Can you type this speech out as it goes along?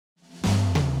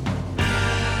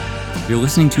You're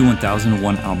listening to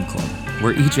 1001 Album Club,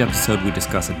 where each episode we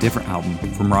discuss a different album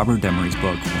from Robert Demery's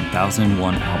book,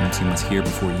 1001 Albums You Must Hear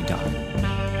Before You Die.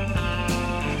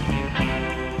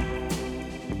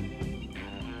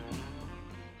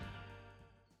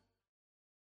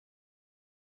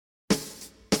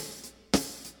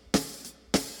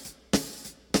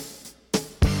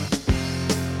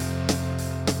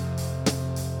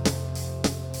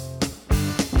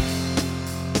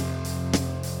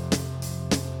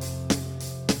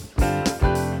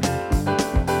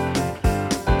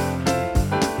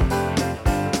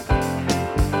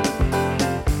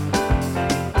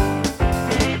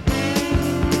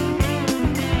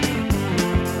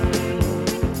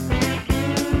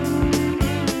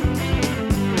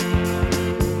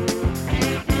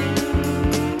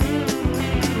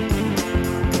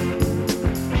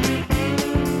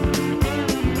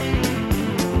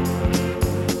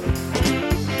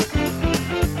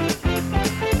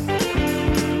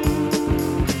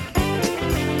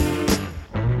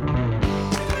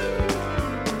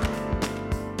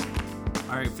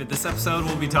 This episode,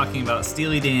 we'll be talking about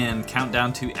Steely Dan,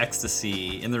 Countdown to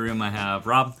Ecstasy. In the room, I have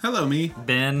Rob. Hello, me.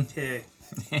 Ben. Hey.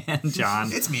 And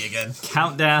John. It's me again.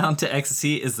 Countdown to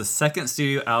Ecstasy is the second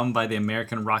studio album by the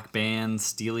American rock band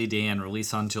Steely Dan,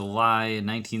 released on July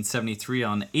 1973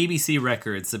 on ABC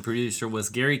Records. The producer was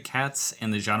Gary Katz,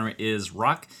 and the genre is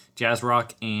rock, jazz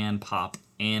rock, and pop.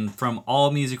 And from All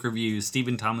Music Reviews,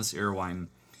 Stephen Thomas Erlewine.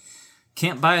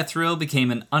 Can't Buy a Thrill became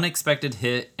an unexpected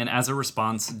hit, and as a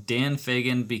response, Dan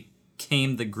Fagan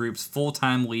became the group's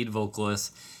full-time lead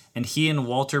vocalist, and he and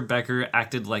Walter Becker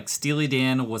acted like Steely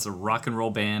Dan was a rock and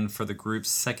roll band for the group's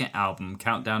second album,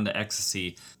 Countdown to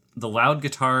Ecstasy. The loud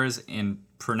guitars and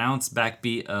pronounced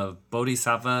backbeat of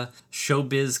Bodhisattva,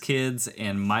 Showbiz Kids,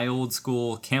 and My Old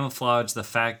School camouflage the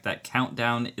fact that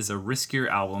Countdown is a riskier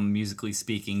album, musically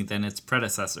speaking, than its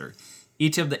predecessor.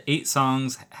 Each of the 8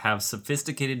 songs have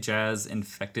sophisticated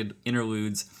jazz-infected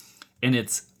interludes, and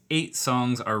its 8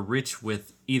 songs are rich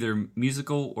with either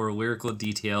musical or lyrical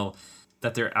detail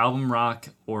that their album rock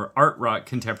or art rock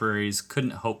contemporaries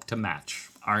couldn't hope to match.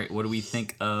 All right, what do we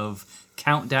think of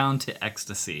Countdown to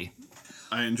Ecstasy?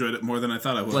 I enjoyed it more than I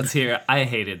thought I would. Let's hear it. I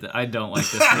hated it. I don't like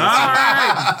this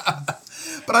music.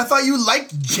 But I thought you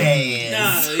liked jazz.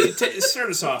 No, start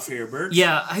us off here, Bert.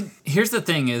 Yeah, here's the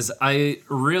thing is, I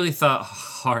really thought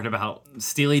hard about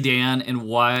Steely Dan and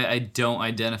why I don't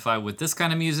identify with this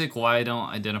kind of music, why I don't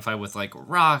identify with like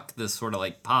rock, this sort of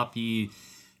like poppy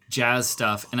jazz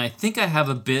stuff. And I think I have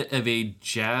a bit of a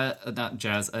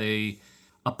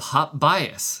a pop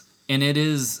bias. And it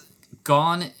is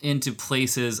gone into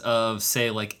places of, say,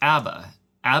 like ABBA.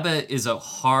 ABBA is a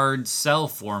hard sell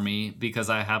for me because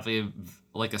I have a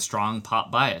strong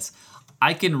pop bias.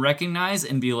 I can recognize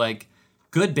and be like,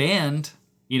 good band.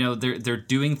 You know, they're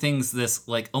doing things this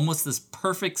like almost this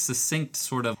perfect, succinct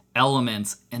sort of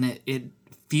elements, and it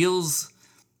feels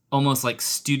almost like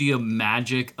studio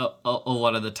magic a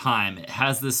lot of the time. It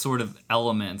has this sort of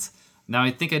elements. Now,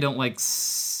 I think I don't like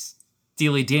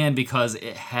Steely Dan because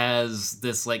it has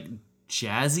this like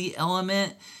jazzy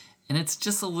element, and it's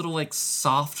just a little like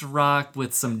soft rock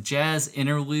with some jazz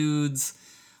interludes.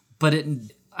 But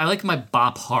I like my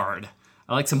bop hard.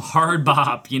 I like some hard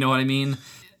bop, you know what I mean?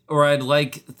 Or I'd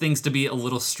like things to be a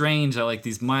little strange. I like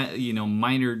these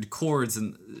minored chords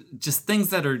and just things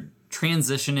that are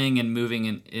transitioning and moving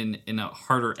in a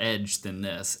harder edge than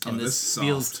this. And this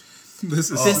feels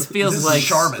like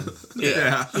Charmin.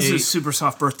 Yeah. This is super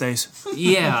soft birthdays.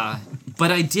 Yeah,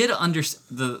 but I did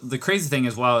understand. The crazy thing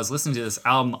is, while I was listening to this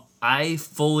album, I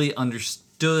fully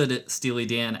understood Steely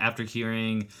Dan after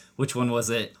hearing, which one was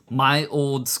it? My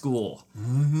Old School.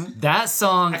 Mm-hmm. That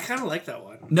song. I kind of like that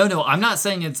one. No, I'm not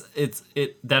saying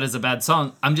that is a bad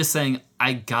song. I'm just saying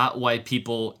I got why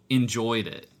people enjoyed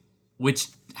it, which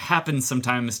happens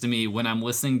sometimes to me when I'm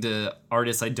listening to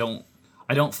artists I don't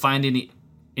find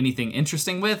anything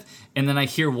interesting with, and then I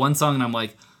hear one song and I'm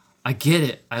like, I get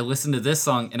it. I listen to this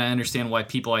song and I understand why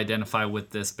people identify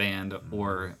with this band,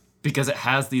 or because it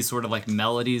has these sort of like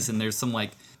melodies and there's some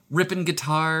like ripping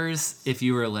guitars. If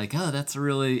you were like, oh, that's a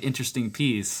really interesting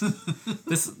piece.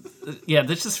 This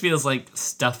just feels like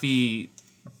stuffy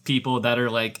people that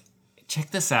are like, check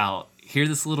this out. Hear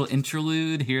this little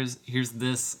interlude. Here's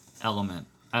this element.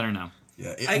 I don't know.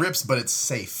 Yeah, it rips, but it's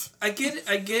safe. I get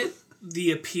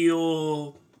the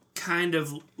appeal kind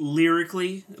of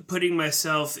lyrically, putting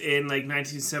myself in like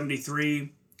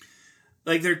 1973.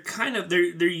 Like they're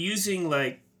using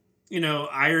like, you know,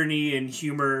 irony and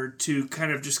humor to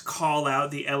kind of just call out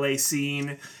the LA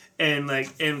scene and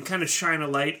kind of shine a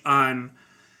light on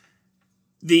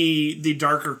the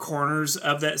darker corners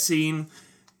of that scene.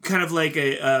 kind of like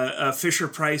a Fisher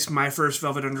Price, My First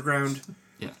Velvet Underground.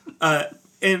 Yeah.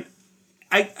 And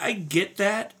I get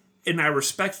that, and I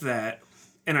respect that,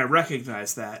 and I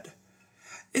recognize that.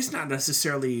 It's not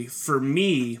necessarily for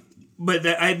me, but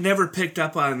that I'd never picked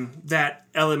up on that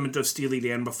element of Steely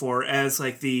Dan before as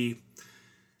like the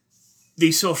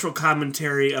social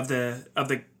commentary of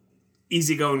the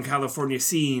easygoing California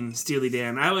scene, Steely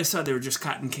Dan. I always thought they were just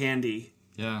cotton candy.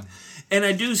 Yeah. And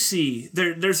I do see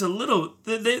there's a little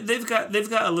they've got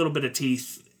a little bit of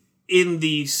teeth in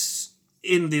the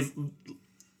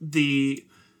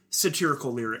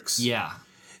satirical lyrics. Yeah.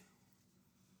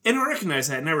 And I recognize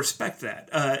that, and I respect that.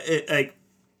 Like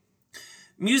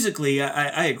musically,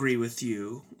 I agree with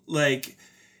you. Like,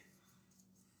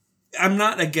 I'm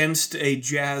not against a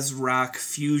jazz rock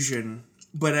fusion,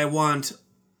 but I want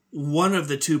one of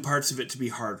the two parts of it to be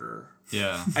harder.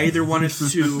 Yeah. I either want it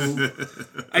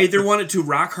to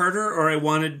rock harder, or I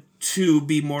want it to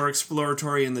be more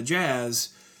exploratory in the jazz.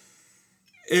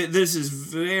 This is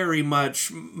very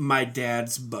much my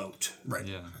dad's boat. Right.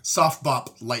 Yeah. Soft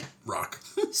bop, light rock.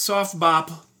 Soft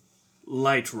bop,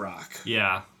 light rock.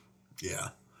 Yeah. Yeah.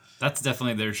 That's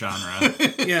definitely their genre.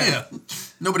 Yeah.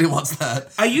 Nobody wants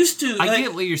that. I used to. I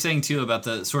get what you're saying too about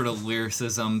the sort of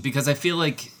lyricism, because I feel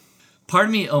like part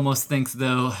of me almost thinks,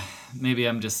 though, maybe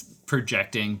I'm just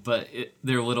projecting, but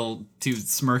they're a little too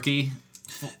smirky.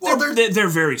 Well, they're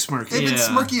very smirky. they've been Yeah.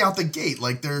 smirky out the gate.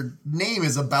 Like, their name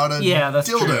is about a that's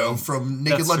dildo true. from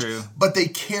Naked That's Lunch. true. But they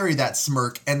carry that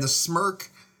smirk, and the smirk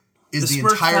is The the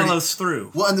smirk entirety. follows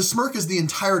through. Well, and the smirk is the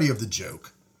entirety of the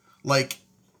joke. Like,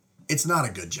 it's not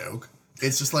a good joke.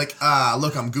 It's just like,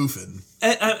 look, I'm goofing.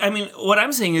 I mean, what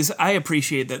I'm saying is, I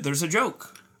appreciate that there's a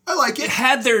joke. I like it.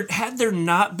 Had there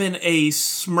not been a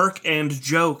smirk and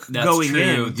joke That's going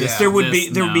true. in, This- there would this,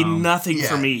 be no. nothing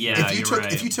for me. Yeah. if you you're took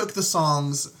right. if you took the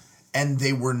songs and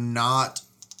they were not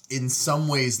in some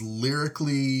ways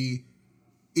lyrically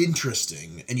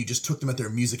interesting, and you just took them at their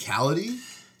musicality,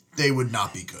 they would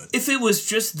not be good. If it was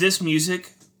just this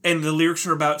music and the lyrics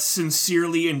are about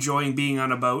sincerely enjoying being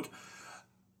on a boat,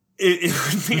 it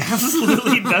would be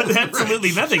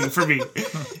absolutely nothing for me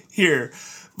here.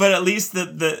 But at least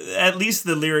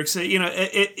the lyrics, you know,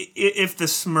 if the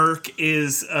smirk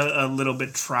is a little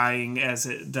bit trying, as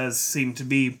it does seem to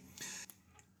be,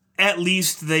 at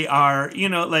least they are, you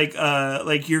know,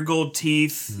 like Your Gold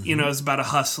Teeth, you know, is about a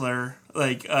hustler,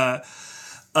 like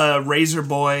Razor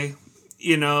Boy,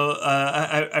 you know,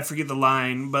 I forget the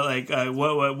line, but like,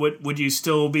 what would you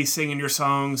still be singing your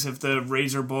songs if the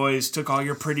Razor Boys took all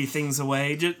your pretty things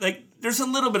away? Just like, there's a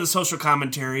little bit of social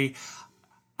commentary.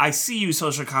 I see you,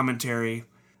 social commentary.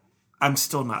 I'm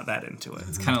still not that into it.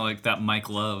 It's kind of like that Mike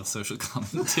Love social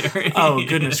commentary. Oh,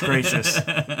 goodness gracious.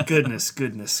 Goodness.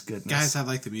 Guys, I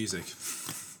like the music.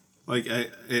 Like,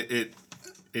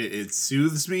 it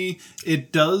soothes me.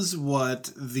 It does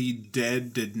what The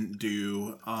Dead didn't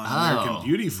do on American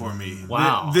Beauty for me.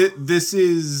 Wow. This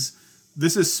is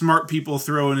smart people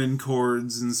throwing in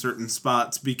chords in certain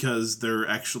spots because they're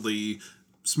actually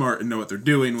smart and know what they're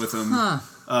doing with them.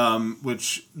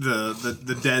 Which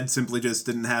the Dead simply just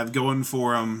didn't have going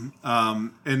for them.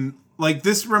 And like,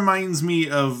 this reminds me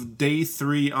of day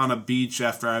 3 on a beach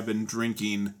after I've been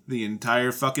drinking the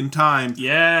entire fucking time.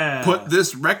 Yeah. Put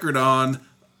this record on,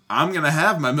 I'm gonna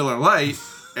have my Miller Lite,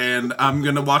 and I'm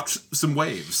gonna watch some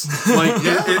waves. Like,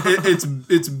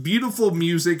 it's beautiful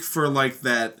music for like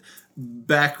that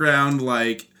background,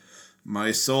 like,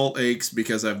 my soul aches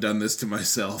because I've done this to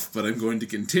myself, but I'm going to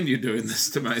continue doing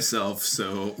this to myself.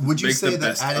 So Would you make say the that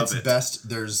best at of its it. best,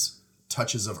 there's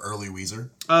touches of early Weezer?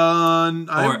 Or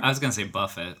I was gonna say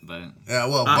Buffett, but Yeah,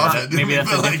 well, Buffett. maybe that's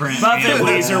but a like, different Buffett, animal.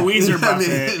 Weezer, I mean-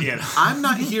 Buffett. Yeah. I'm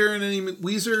not hearing any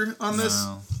Weezer on this.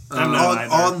 No. I'm not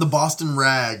either. on the Boston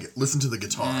Rag, listen to the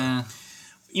guitar.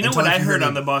 You know Until what if I you heard really-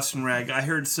 on the Boston Rag? I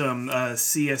heard some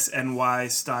CSNY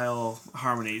style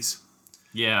harmonies.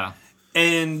 Yeah.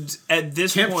 And at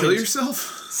this Can't point... kill yourself.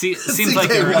 See, it seems like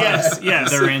they're Yes.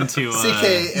 they're into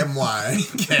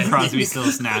CKMY. Crosby,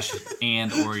 Stills, Nash,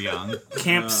 and or Young.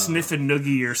 Camp sniff and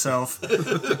noogie yourself.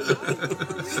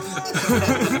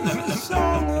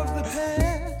 Song of the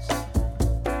past,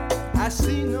 I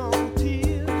see no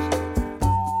tears.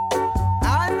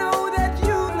 I know that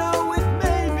you know it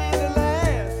may be the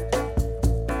last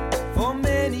for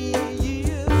many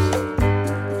years.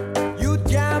 You'd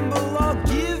gamble or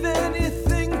give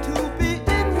anything to be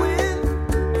in with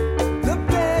the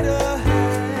better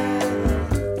half.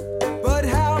 But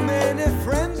how many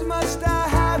friends must I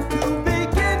have to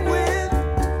begin with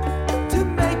to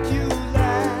make you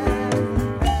laugh?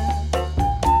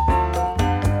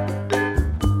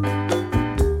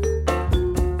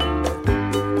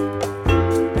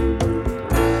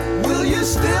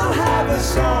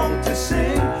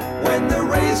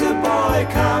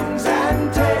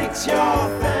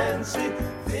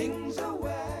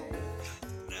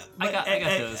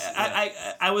 got those.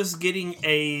 I was getting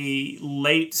a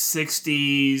late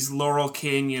 60s Laurel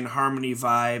Canyon harmony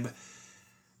vibe,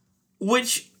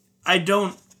 which I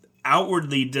don't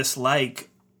outwardly dislike,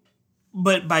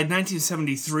 but by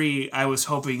 1973, I was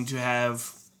hoping to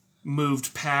have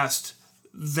moved past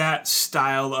that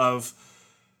style of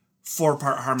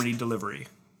 4-part harmony delivery.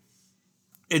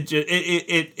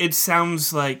 It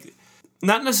sounds like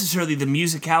not necessarily the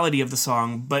musicality of the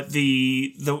song, but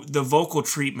the vocal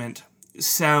treatment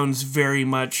sounds very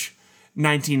much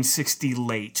 1960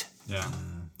 late.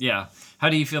 Yeah. How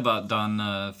do you feel about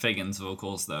Don Fagen's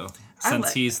vocals, though?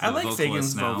 Since he's the like vocalist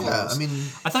Fagen's now. vocals. Yeah, I mean,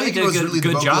 I thought he Fagen did a was good- really the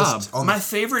good vocalist job. on My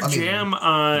favorite jam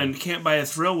on Can't Buy a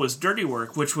Thrill was Dirty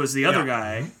Work, which was the other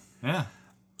guy. Yeah.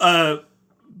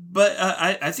 But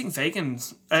I think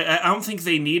Fagen's... I don't think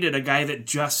they needed a guy that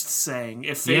just sang.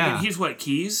 If Fagen... He's what,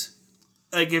 keys?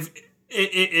 Like,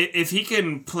 if he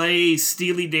can play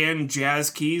Steely Dan jazz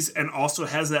keys and also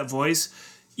has that voice,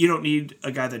 you don't need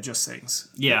a guy that just sings.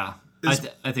 Yeah. I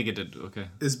think it did okay.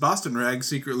 Is Boston Rag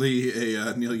secretly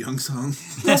a Neil Young song?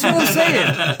 That's what I'm saying.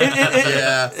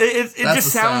 It That's just the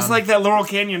sounds sound. like that Laurel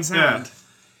Canyon sound.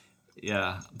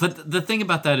 Yeah. But the thing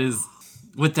about that is,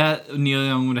 with that, Neil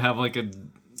Young would have like a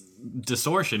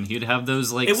distortion. He'd have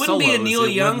those like It wouldn't be a solos. Neil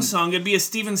It Young wouldn't- song. It'd be a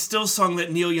Stephen Stills song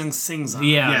that Neil Young sings on.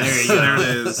 Yeah, there you go. There it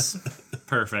is.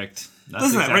 Perfect. That's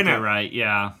Listen to that right exactly now. right.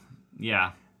 Yeah.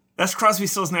 Yeah. That's Crosby,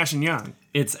 Stills, Nash and Young.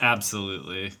 It's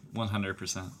absolutely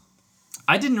 100%.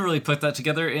 I didn't really put that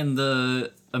together in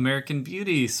the American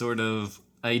Beauty sort of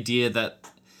idea that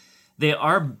they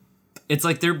are. It's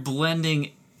like they're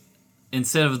blending.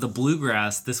 Instead of the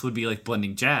bluegrass, this would be like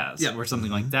blending jazz or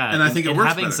something like that. And I think it works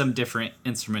having better. some different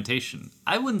instrumentation.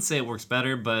 I wouldn't say it works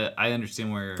better, but I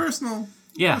understand where. Personal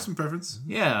preference.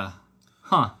 Yeah.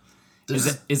 Huh.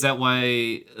 Is that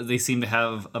why they seem to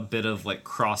have a bit of like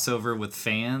crossover with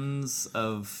fans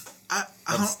of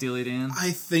Steely Dan?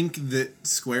 I think that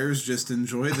squares just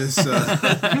enjoy this.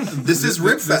 This is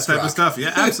Ribfest this type rock. of stuff.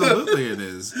 Yeah, absolutely, it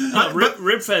is.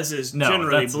 Ribfest is No,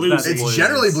 generally that's- blues. that's- It's Blues.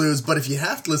 generally blues, but if you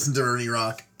have to listen to Ernie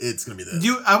Rock, it's gonna be this.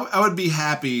 I would be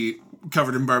happy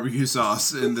covered in barbecue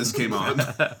sauce, and this came on.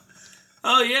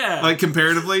 Oh, yeah. Like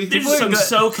comparatively, There's some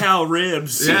SoCal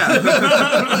ribs.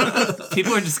 yeah.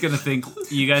 People are just gonna think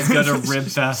you guys go to Rib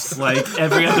Fest like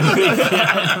every other week.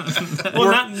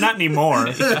 Well, not anymore.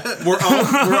 we're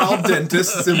all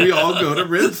dentists, and we all go to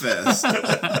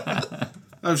Ribfest.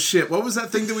 Oh shit! What was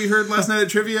that thing that we heard last night at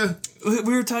trivia? We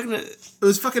were talking to... It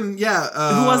was fucking Who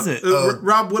was it?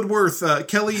 Rob Woodworth,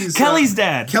 Kelly's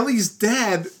dad. Kelly's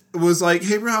dad was like,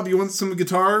 "Hey Rob, you want some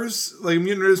guitars? Like, I'm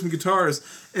getting rid of some guitars."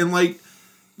 And like,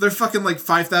 they're fucking like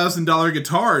 $5,000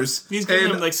 guitars. He's giving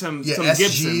and, him like some SGs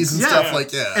Gibsons. and stuff like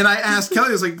that. And I asked Kelly,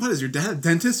 I was like, "What is your dad a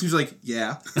dentist?" And he's like,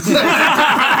 "Yeah."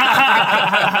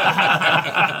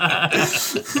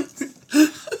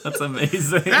 That's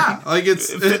amazing. Yeah, like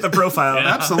it's Fit the profile.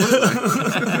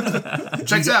 absolutely.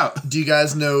 Checks out. Do you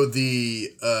guys know the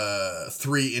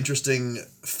 3 interesting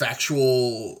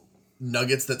factual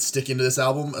nuggets that stick into this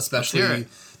album? Let's hear Especially it.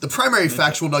 the primary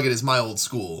factual nugget is My Old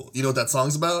School. You know what that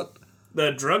song's about?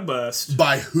 The drug bust.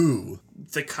 By who?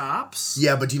 The cops?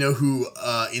 Yeah, but do you know who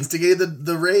instigated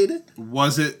the raid?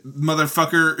 Was it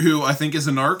motherfucker who I think is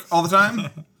a narc all the time?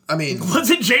 I mean, Was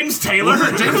it James Taylor?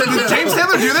 Did James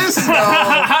Taylor do this?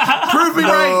 Prove me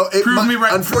right. it Prove might- me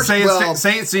right. unfortunately-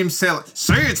 Say it's James Taylor.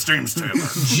 Say it's James Taylor.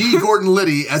 G. Gordon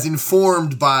Liddy, as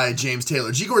informed by James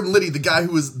Taylor. G. Gordon Liddy, the guy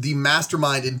who was the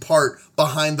mastermind in part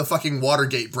behind the fucking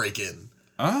Watergate break-in,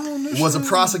 was a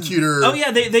prosecutor. Oh,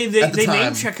 yeah, they At the name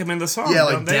time. check him in the song. Yeah,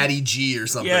 don't like they? Daddy G or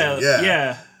something.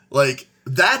 Yeah. Like,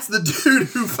 that's the dude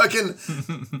who fucking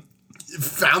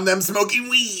found them smoking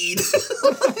weed.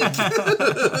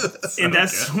 And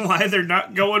that's why they're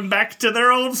not going back to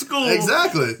their old school.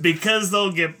 Exactly. Because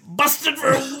they'll get busted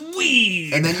for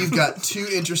weed. And then you've got 2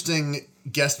 interesting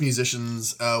guest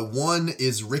musicians. One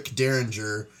is Rick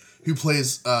Derringer, who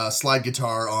plays slide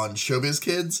guitar on Showbiz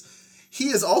Kids. He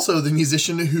is also the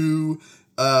musician who...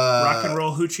 Rock and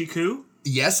Roll Hoochie Coo.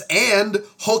 Yes, and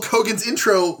Hulk Hogan's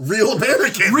intro, Real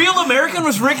American. Real American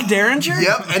was Rick Derringer?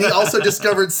 Yep, and he also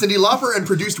discovered Cyndi Lauper and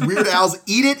produced Weird Al's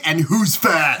Eat It and Who's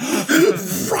Fat.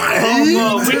 Right?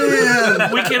 Well,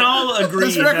 we can all agree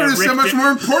This record that is so much more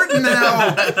important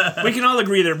now. we can all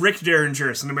agree that Rick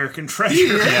Derringer is an American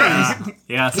treasure.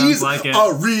 Yeah, sounds He's like it.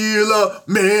 a real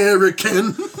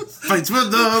American. Fights for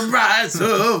the rights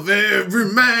of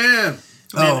every man.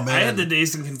 Oh, man. I had the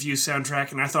Dazed and Confused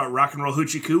soundtrack, and I thought Rock and Roll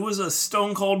Hoochie Coo was a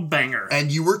stone cold banger. And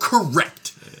you were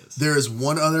correct. There is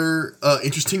one other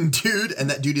interesting dude, and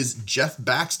that dude is Jeff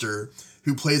Baxter,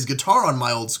 who plays guitar on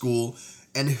My Old School,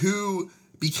 and who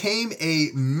became a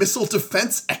missile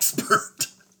defense expert.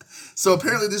 So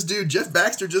apparently this dude, Jeff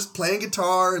Baxter, just playing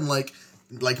guitar and like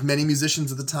many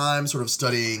musicians at the time, sort of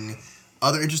studying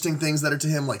other interesting things that are to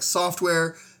him like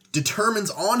software, determines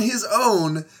on his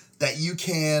own that you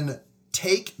can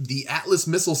take the Atlas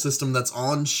missile system that's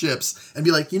on ships and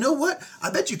be like, you know what? I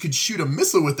bet you could shoot a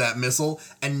missile with that missile.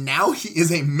 And now he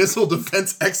is a missile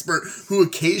defense expert who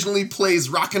occasionally plays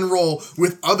rock and roll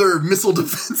with other missile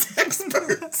defense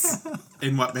experts.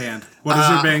 In what band? What is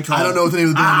your band called? I don't know what the name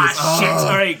of the band is. Shit.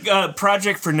 All right,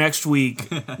 project for next week.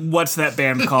 What's that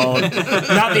band called?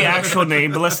 Not the actual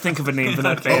name, but let's think of a name for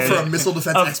that Oh, band. for a missile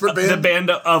defense expert band? The band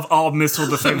of all missile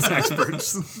defense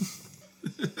experts.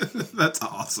 That's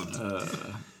awesome.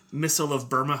 Missile of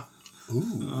Burma. We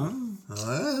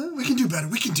can do better.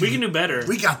 We can do better.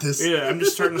 We got this. Yeah, I'm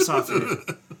just starting us off here.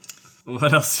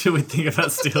 What else do we think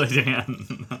about Steely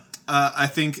Dan? I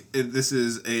think this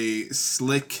is a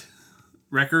slick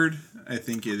record. I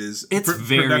think it is. It's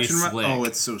very production slick. Oh,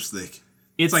 it's so slick.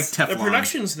 It's like Teflon. The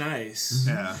production's nice.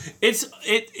 Yeah. It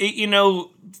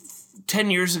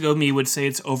 10 years ago me would say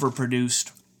it's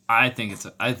overproduced. I think it's.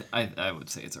 I would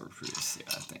say it's overproduced. Yeah,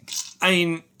 I think. I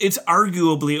mean, it's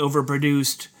arguably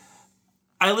overproduced.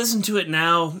 I listen to it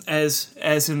now as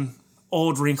an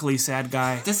old wrinkly sad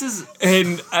guy. This is.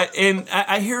 And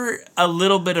I hear a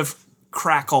little bit of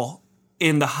crackle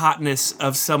in the hotness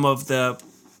of some of the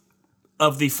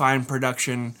fine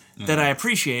production that I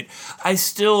appreciate. I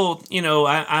still,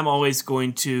 I'm always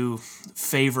going to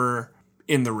favor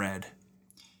In the Red.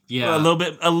 Yeah.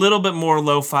 A little bit more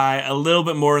lo-fi, a little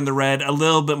bit more In the Red, a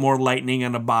little bit more lightning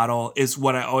in a bottle is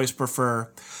what I always prefer.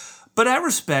 But I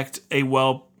respect a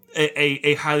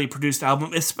highly produced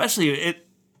album, especially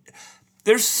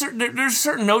there's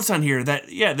certain notes on here that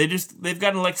they've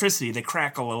got electricity, they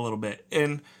crackle a little bit,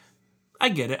 and I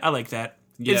get it. I like that.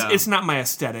 Yeah. It's not my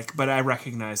aesthetic, but I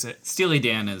recognize it. Steely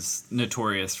Dan is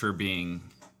notorious for being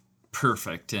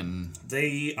perfect and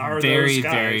They are very, those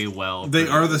guys. very well. They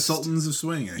are the produced. Sultans of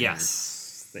Swing. I hear.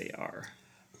 Yes, they are.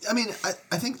 I mean,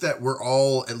 I think that we're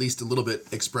all at least a little bit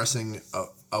expressing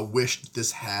a wish that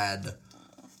this had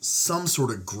some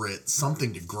sort of grit,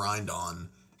 something to grind on,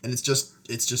 and it's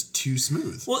just too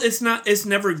smooth. Well, it's not. It's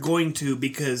never going to,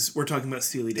 because we're talking about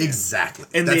Steely Dan. Exactly.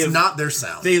 And that's they have- not their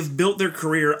sound. They've built their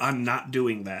career on not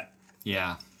doing that.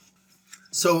 Yeah.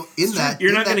 So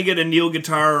You're not going to get a Neil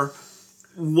guitar,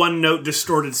 one note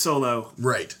distorted solo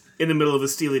right in the middle of a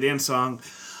Steely Dan song,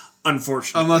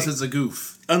 unfortunately. Unless it's a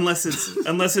goof. Unless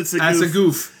it's a As goof. a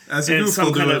goof. As a and goof, some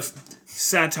we'll do kind it. of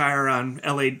satire on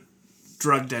LA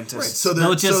drug dentists. right.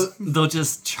 So They'll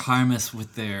just charm us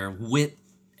with their wit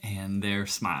and their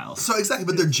smiles. So exactly,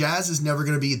 but their jazz is never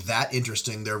going to be that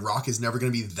interesting. Their rock is never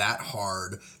going to be that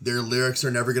hard. Their lyrics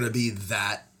are never going to be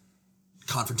that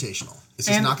confrontational. It's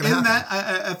just not going to happen.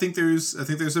 that, I think there's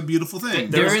a beautiful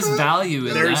thing. There is value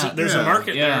in that. There's a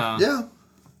market Yeah. Yeah.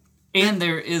 And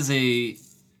there is a...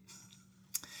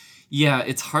 Yeah,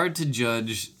 it's hard to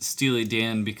judge Steely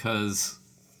Dan because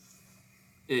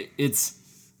it's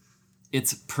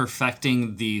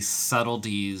perfecting the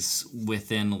subtleties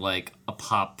within like a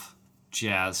pop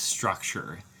jazz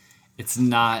structure. It's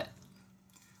not,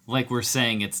 like we're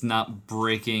saying, it's not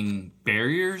breaking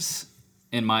barriers,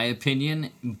 in my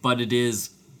opinion, but it is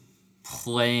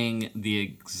playing the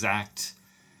exact...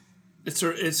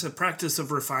 It's a practice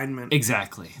of refinement.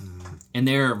 Exactly. And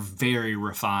they're very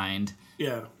refined,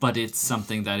 Yeah. but it's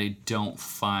something that I don't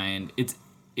find...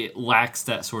 It lacks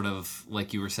that sort of,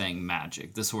 like you were saying,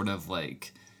 magic. The sort of,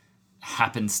 like,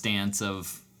 happenstance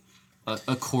of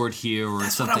a chord here or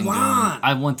That's what something. I want.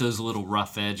 I want those little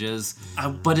rough edges.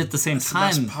 But at the same That's the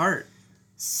best time, part.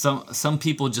 some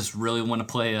people just really want to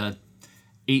play a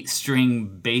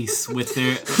 8-string bass with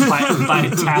their by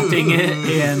tapping it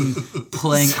and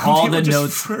playing all the people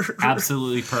notes just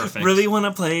absolutely perfect. Really want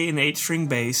to play an 8-string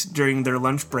bass during their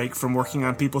lunch break from working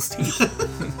on people's teeth.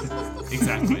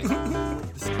 Exactly.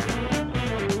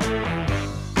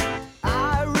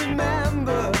 I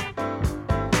remember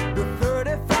the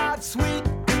 35 sweet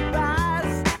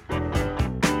goodbyes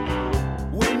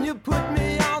when you put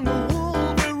me on the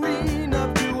Wolverine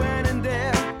up to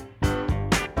Annandale.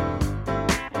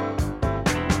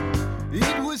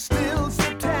 It was still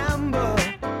September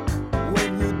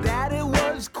when your daddy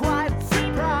was quite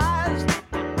surprised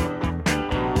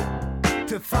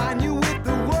to find you with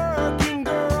the working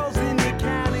girls in the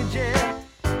county jail.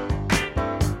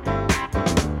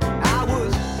 I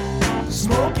was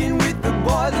smoking with the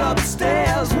boys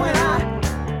upstairs when I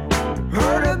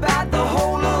heard about the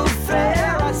whole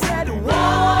affair. I said,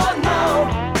 whoa, no,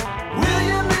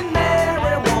 William and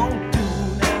Mary won't do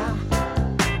now.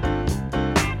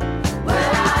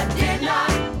 Well, I did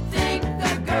not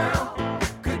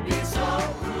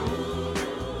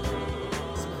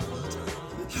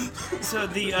So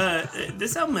the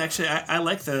this album actually, I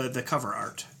like the cover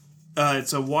art.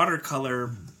 It's a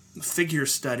watercolor figure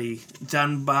study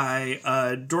done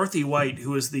by Dorothy White,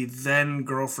 who was the then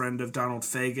girlfriend of Donald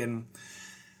Fagen.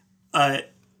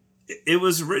 It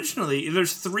was originally,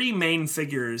 there's 3 main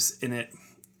figures in it,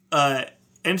 and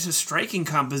it's a striking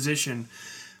composition.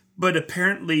 But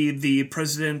apparently, the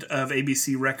president of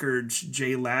ABC Records,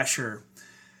 Jay Lasher,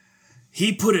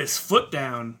 he put his foot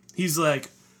down. He's like,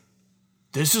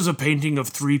 "This is a painting of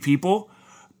 3 people,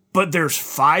 but there's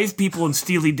 5 people in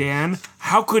Steely Dan.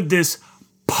 How could this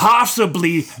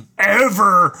possibly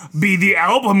ever be the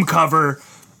album cover?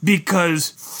 Because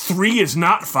 3 is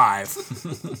not 5.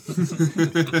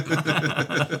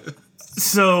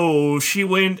 So she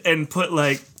went and put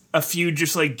like a few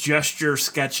just like gesture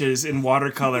sketches in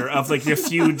watercolor of like a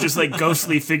few just like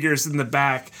ghostly figures in the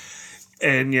back.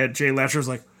 And yeah, Jay Lasher was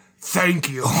like, "Thank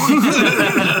you."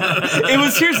 It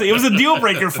was a deal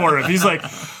breaker for him. He's like,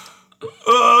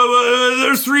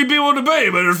 "There's 3 people in the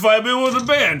band, but there's 5 people in the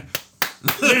band.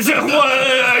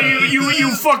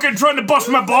 You fucking trying to bust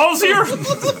my balls here?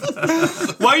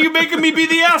 Why are you making me be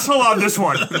the asshole on this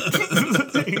one?"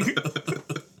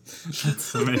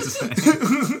 That's amazing.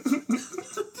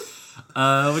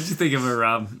 What'd you think of it,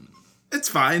 Rob? It's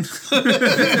fine.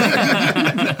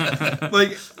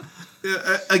 Like,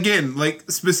 again, like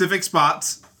specific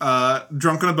spots.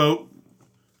 Drunk on a boat.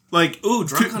 Like, Ooh,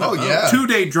 drunk on a boat. yeah.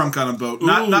 2-day drunk on a boat,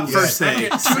 not first day.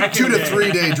 2 to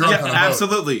 3 day drunk on a boat.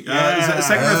 Absolutely.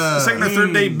 Second or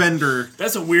third day bender.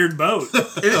 That's a weird boat.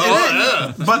 It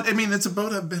is. But I mean, it's a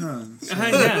boat I've been on, so.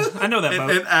 Yeah, I know that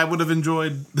boat. and I would have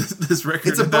enjoyed this record.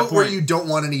 It's a at that boat where point. you don't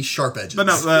want any sharp edges. But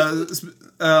no,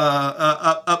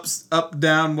 up,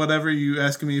 down, whatever. You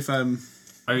asking me if I'm.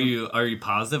 Are you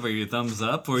positive? Are you thumbs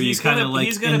up? Or are you He's kind gonna, of like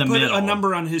he's in gonna the put middle? a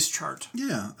number on his chart.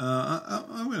 Yeah,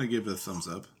 I'm gonna give it a thumbs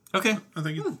up. Okay. I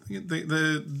think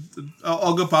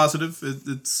I'll go positive.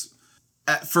 It's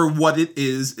for what it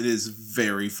is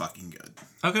very fucking good.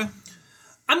 Okay.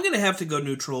 I'm gonna have to go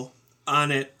neutral on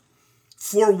it.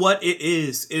 For what it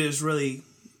is really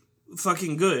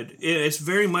fucking good. It's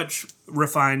very much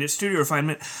refined. It's studio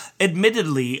refinement.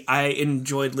 Admittedly, I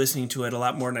enjoyed listening to it a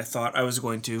lot more than I thought I was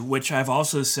going to, which I've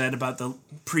also said about the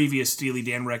previous Steely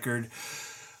Dan record,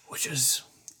 which is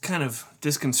kind of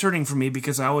disconcerting for me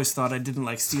because I always thought I didn't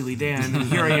like Steely Dan, and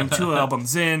here I am 2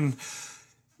 albums in,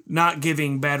 not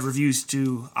giving bad reviews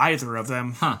to either of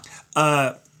them.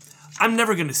 I'm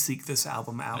never going to seek this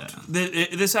album out. Yeah.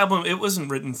 This album, it wasn't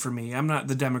written for me. I'm not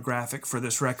the demographic for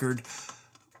this record.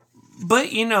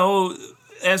 But, you know,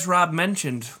 as Rob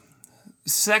mentioned,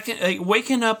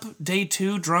 waking up day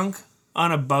 2 drunk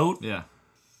on a boat, Yeah.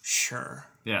 sure.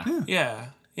 Yeah.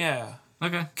 Yeah.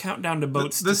 Okay. Countdown to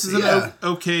boats. This is an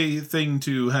okay thing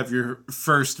to have your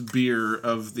first beer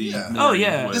of the morning Oh,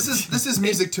 yeah. with. This is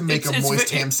music to make a it's moist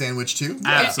ve- ham sandwich too.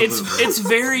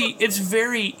 Absolutely. It's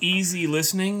very easy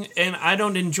listening, and I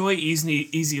don't enjoy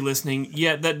easy listening,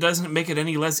 yet that doesn't make it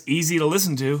any less easy to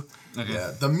listen to. Okay.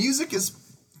 Yeah, the music is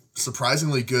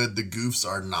surprisingly good. The goofs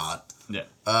are not. Yeah.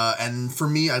 And for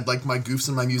me, I'd like my goofs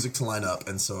and my music to line up,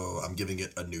 and so I'm giving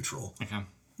it a neutral. Okay.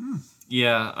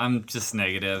 Yeah, I'm just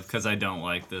negative because I don't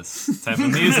like this type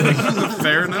of music.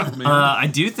 Fair enough, man. I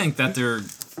do think that they're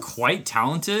quite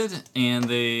talented and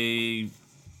they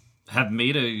have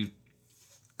made a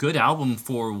good album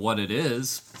for what it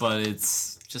is, but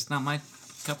it's just not my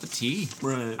cup of tea.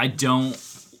 Right. I don't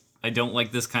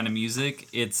like this kind of music.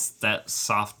 It's that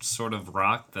soft sort of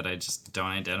rock that I just don't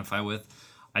identify with.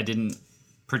 I didn't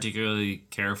particularly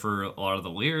care for a lot of the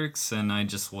lyrics, and I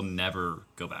just will never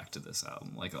go back to this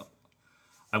album. Like,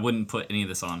 I wouldn't put any of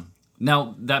this on.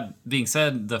 Now, that being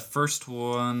said, the first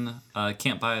one,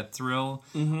 Can't Buy a Thrill,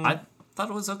 I thought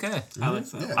it was okay. I like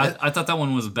that. Yeah. I thought that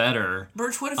one was better.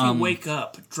 Birch, what if you wake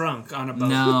up drunk on a boat?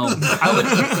 No,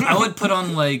 I would put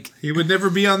on like He would never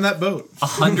be on that boat.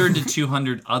 100 to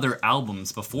 200 other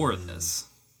albums before this.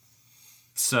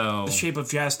 So The Shape of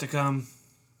Jazz to Come.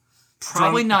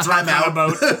 probably not Drunk on a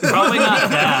boat. probably not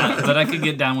that, but I could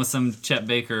get down with some Chet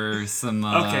Baker, some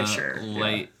Okay, sure,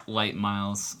 light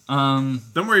miles.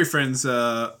 Don't worry, friends.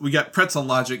 We got Pretzel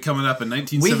Logic coming up in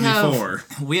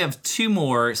 1974. We have 2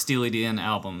 more Steely Dan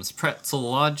albums: Pretzel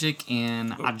Logic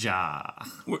and Aja.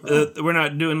 We're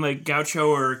not doing like Gaucho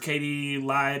or Katie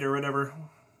Lied or whatever.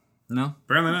 No,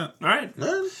 Apparently not. All right.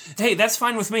 Hey, that's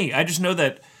fine with me. I just know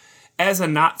that as a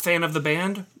not fan of the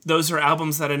band, those are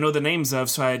albums that I know the names of,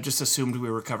 so I just assumed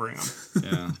we were covering them.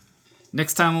 yeah.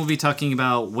 Next time we'll be talking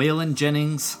about Waylon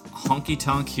Jennings' Honky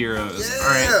Tonk Heroes. Yeah. All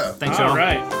right, thanks, y'all. All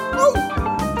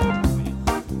right. Woo!